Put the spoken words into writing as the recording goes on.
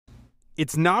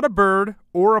It's not a bird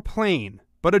or a plane,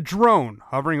 but a drone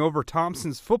hovering over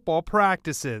Thompson's football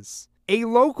practices. A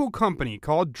local company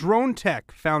called Drone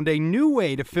Tek found a new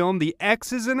way to film the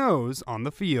X's and O's on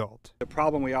the field. The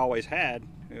problem we always had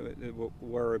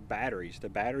were batteries. The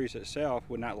batteries itself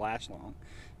would not last long.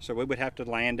 So we would have to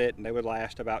land it, and they would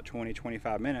last about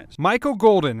 20-25 minutes. Michael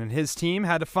Golden and his team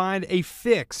had to find a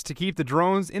fix to keep the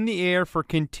drones in the air for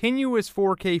continuous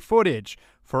 4K footage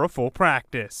for a full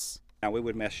practice. Now we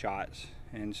would miss shots,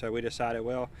 and so we decided,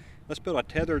 well, let's build a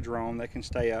tethered drone that can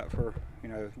stay up for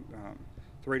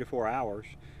 3 to 4 hours,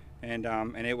 and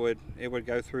it would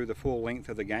go through the full length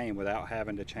of the game without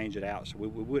having to change it out, so we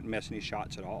wouldn't miss any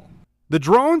shots at all. The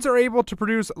drones are able to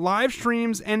produce live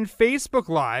streams and Facebook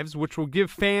Lives, which will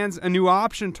give fans a new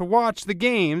option to watch the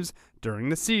games during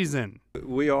the season.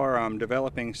 We are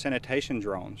developing sanitation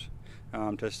drones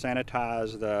to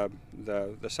sanitize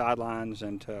the sidelines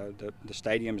and to the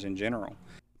stadiums in general.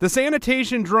 The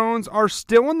sanitation drones are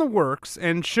still in the works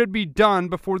and should be done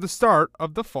before the start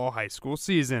of the fall high school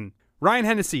season. Ryan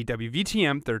Hennessy,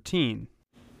 WVTM 13.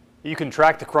 You can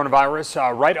track the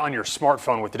coronavirus right on your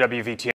smartphone with the WVTM.